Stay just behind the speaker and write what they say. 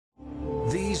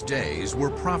these days were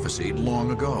prophesied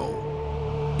long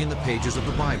ago in the pages of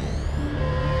the Bible,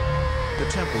 the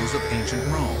temples of ancient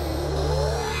Rome,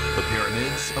 the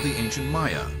pyramids of the ancient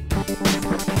Maya.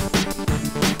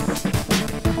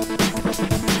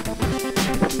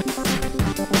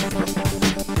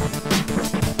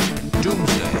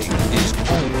 Doomsday is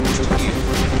almost here.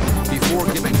 Before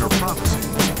giving her prophecy,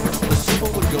 the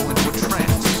Sibyl would go into a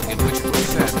trance in which it was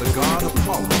said the god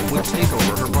Apollo would take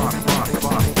over her body.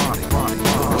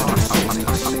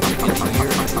 In the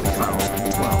year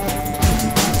 2012.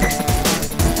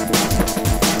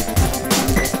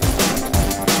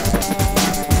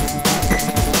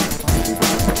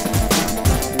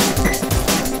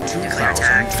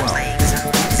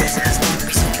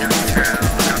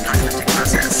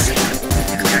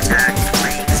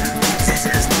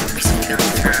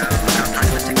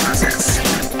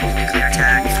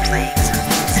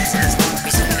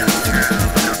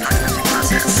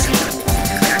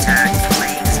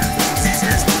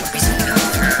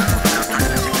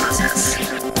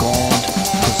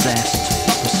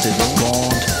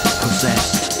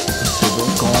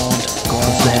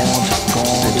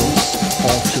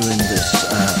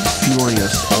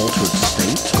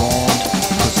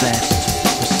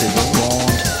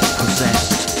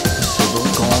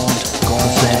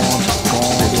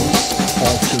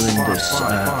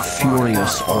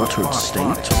 Altered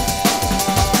state.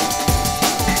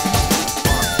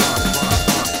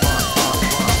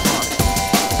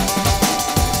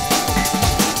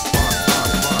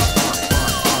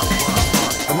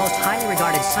 The most highly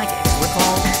regarded psychics were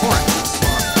called oracles.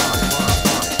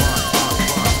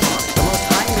 The most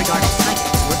highly regarded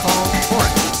psychics were called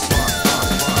oracles.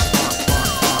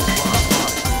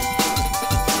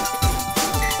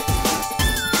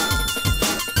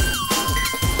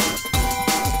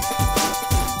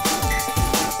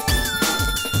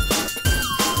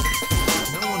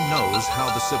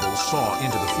 How the Sibyl saw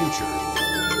into the future.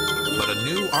 But a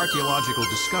new archaeological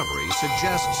discovery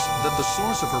suggests that the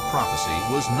source of her prophecy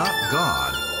was not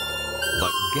God,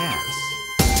 but gas.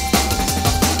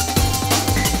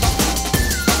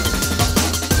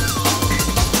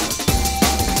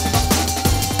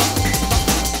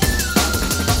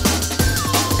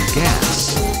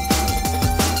 Gas.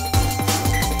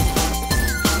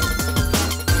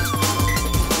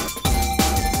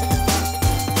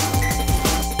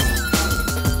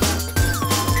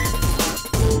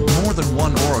 More than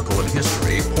one oracle in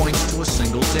history points to a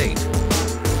single date,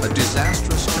 a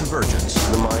disastrous convergence.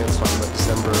 The Mayans talk about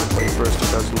December 21st,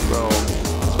 2012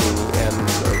 as being the end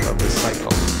of the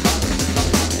cycle.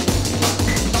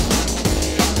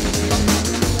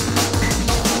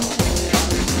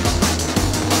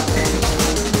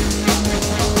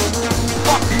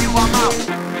 Fuck you, I'm out!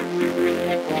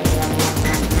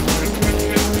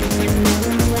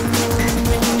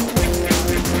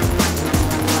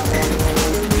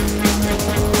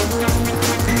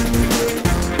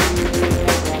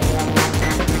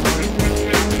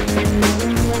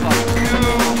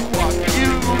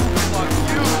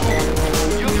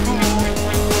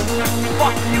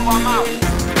 I'm out.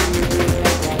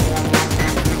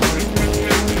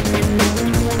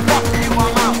 Fuck you,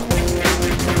 I'm out.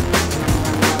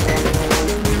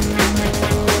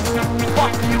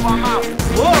 Fuck you, I'm out.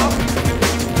 Whoa.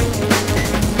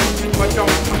 But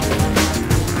don't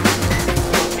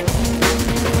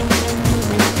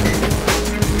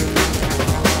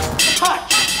touch.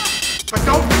 But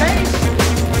don't taste.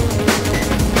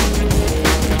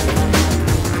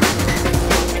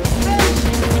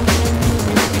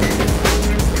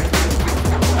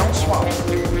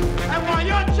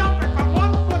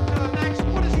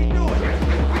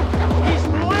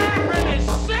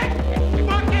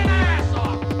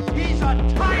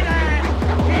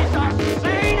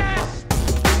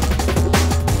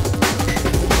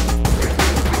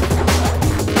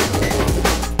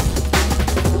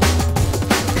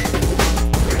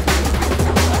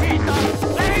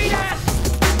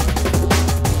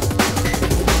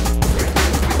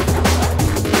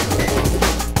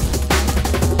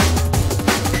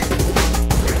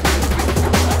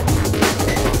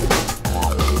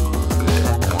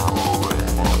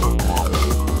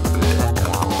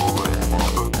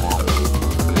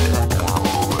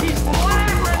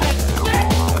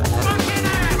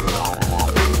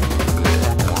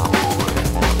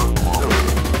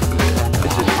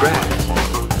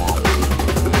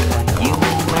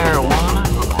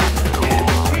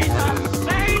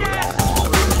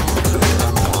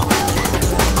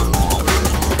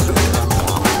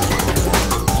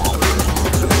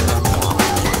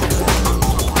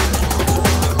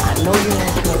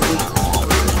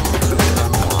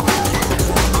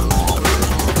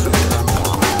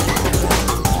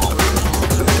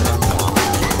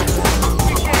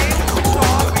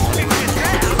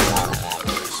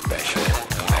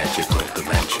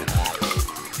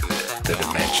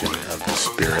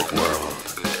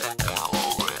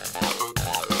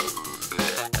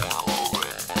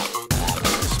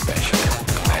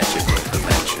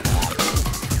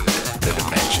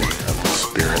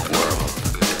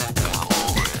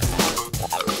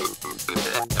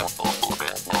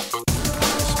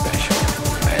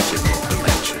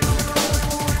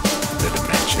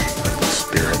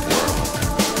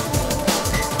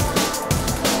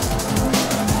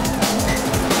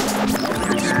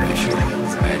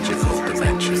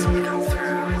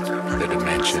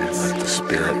 dimension of the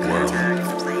spirit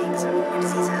world.